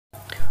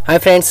Hi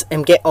friends,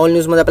 MK all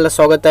न्यूजमध्ये आपलं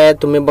स्वागत आहे।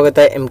 तुम्ही बघत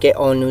आहे MK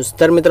ऑल न्यूज।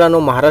 तर मित्रांनो,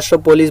 महाराष्ट्र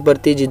पोलीस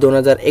भरती जी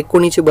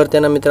 2019 ची भरती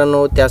आहे ना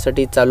मित्रांनो,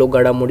 त्यासाठी चालू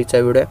घडामोडीचा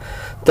व्हिडिओ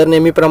आहे। तर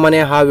नेहमीप्रमाणे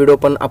हा व्हिडिओ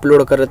पण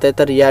अपलोड करत आहे।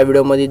 तर या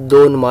व्हिडिओमध्ये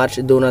 2 मार्च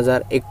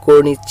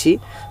 2019 ची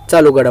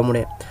चालू घडामोडी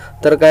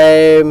आहे। तर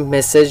काय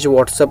मेसेज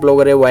व्हॉट्सअप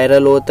वगैरे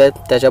व्हायरल होत आहेत,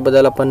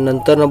 त्याच्याबद्दल आपण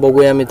नंतर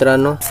बघूया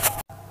मित्रांनो।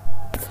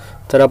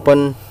 तर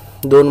आपण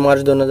 2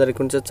 मार्च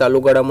 2019 चालू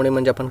घडामोडी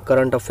म्हणजे आपण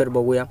करंट अफेअर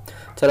बघूया।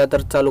 चला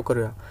तर चालू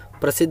करूया।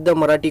 प्रसिद्ध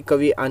मराठी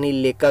कवी आणि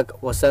लेखक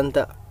वसंत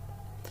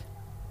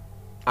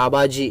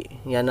आबाजी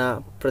यांना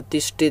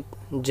प्रतिष्ठित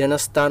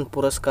जनस्थान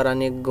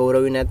पुरस्काराने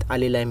गौरविण्यात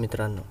आलेला आहे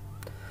मित्रांनो।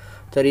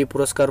 तर ही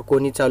पुरस्कार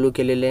कोणी चालू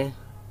केलेले?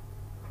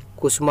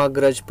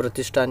 कुसुमाग्रज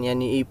प्रतिष्ठान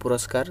यांनी ही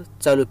पुरस्कार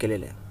चालू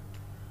केलेले आहे।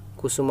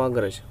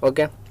 कुसुमाग्रज,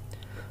 ओके।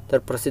 तर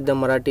प्रसिद्ध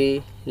मराठी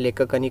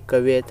लेखक आणि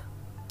कवी आहेत।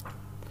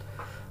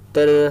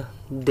 तर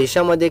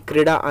देशामध्ये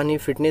क्रीडा आणि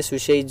फिटनेस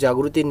विषयी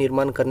जागृती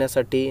निर्माण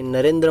करण्यासाठी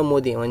नरेंद्र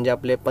मोदी म्हणजे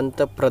आपले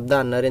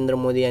पंतप्रधान नरेंद्र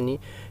मोदी यांनी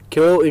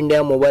Khelo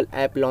India mobile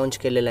app launch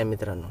केलेला आहे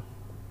मित्रांनो,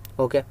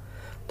 ओके।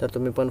 तर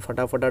तुम्ही पण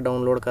फटाफट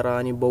डाउनलोड करा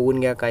आणि बघून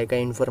घ्या काय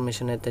काय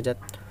इन्फॉर्मेशन आहे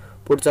त्याच्यात।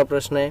 पुढचा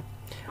प्रश्न आहे,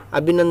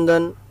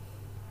 अभिनंदन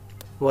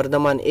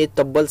वर्धमान हे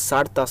तब्बल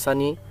 60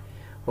 तासांनी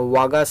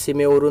वाघा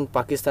सीमेवरून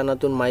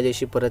पाकिस्तानातून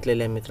मायदेशी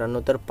परतलेले आहे मित्रांनो।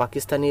 तर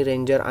पाकिस्तानी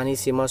रेंजर आणि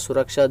सीमा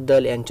सुरक्षा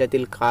दल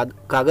यांच्यातील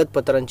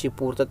कागदपत्रांची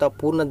पूर्तता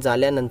पूर्ण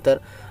झाल्यानंतर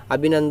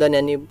अभिनंदन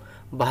यांनी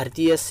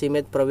भारतीय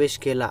सीमेत प्रवेश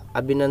केला।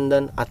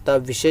 अभिनंदन आता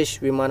विशेष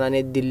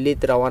विमानाने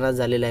दिल्लीत रवाना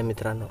झालेला आहे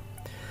मित्रांनो।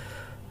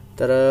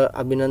 तर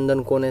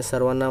अभिनंदन कोण आहे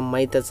सर्वांना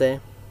माहीतच आहे,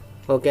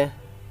 ओके।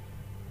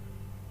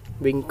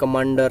 विंग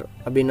कमांडर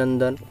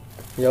अभिनंदन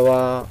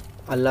जेव्हा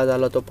हल्ला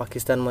झाला तो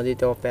पाकिस्तानमध्ये,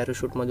 तेव्हा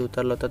पॅराशूटमध्ये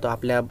उतरला होता तो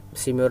आपल्या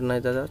सीमेवर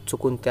नाही तर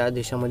चुकून त्या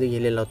देशामध्ये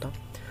गेलेला होता।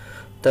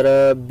 तर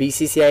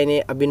BCCIने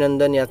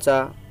अभिनंदन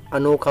याचा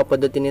अनोखा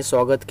पद्धतीने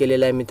स्वागत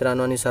केलेलं आहे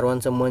मित्रांनो आणि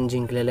सर्वांचं मन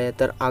जिंकलेलं आहे।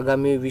 तर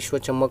आगामी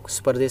विश्वचमक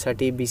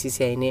स्पर्धेसाठी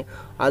BCCIने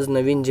आज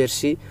नवीन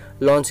जर्सी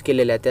लॉन्च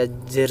केलेल्या आहे।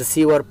 त्या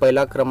जर्सीवर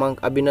पहिला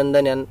क्रमांक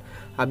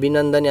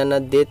अभिनंदन यांना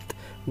देत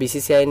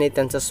BCCIने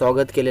त्यांचं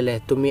स्वागत केलेलं आहे।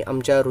 तुम्ही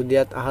आमच्या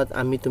हृदयात आहात,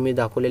 आम्ही तुम्ही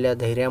दाखवलेल्या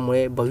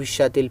धैर्यामुळे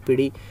भविष्यातील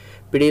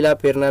पिढीला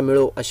प्रेरणा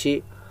मिळो अशी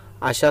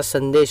आशा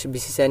संदेश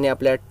BCCIने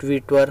आपल्या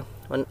ट्विटवर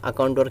आणि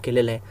अकाउंटवर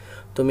केलेला आहे।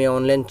 तुम्ही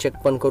ऑनलाईन चेक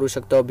पण करू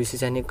शकता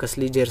BCCIने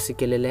कसली जर्सी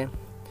केलेली आहे,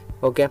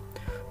 ओके।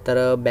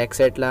 तर बॅक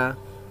साईडला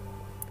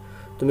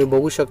तुम्ही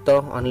बघू शकता,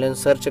 ऑनलाईन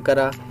सर्च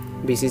करा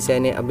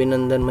BCCIने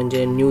अभिनंदन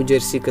म्हणजे न्यू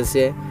जर्सी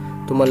कसे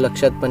आहे तुम्हाला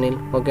लक्षात पण येईल,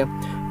 ओके।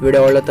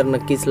 व्हिडिओ आवडला तर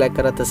नक्कीच लाईक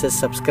करा, तसेच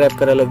सबस्क्राईब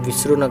करायला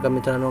विसरू नका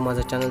मित्रांनो।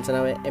 माझ्या चॅनलचं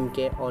नाव आहे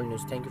MK all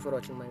news. Thank you for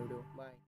watching my video.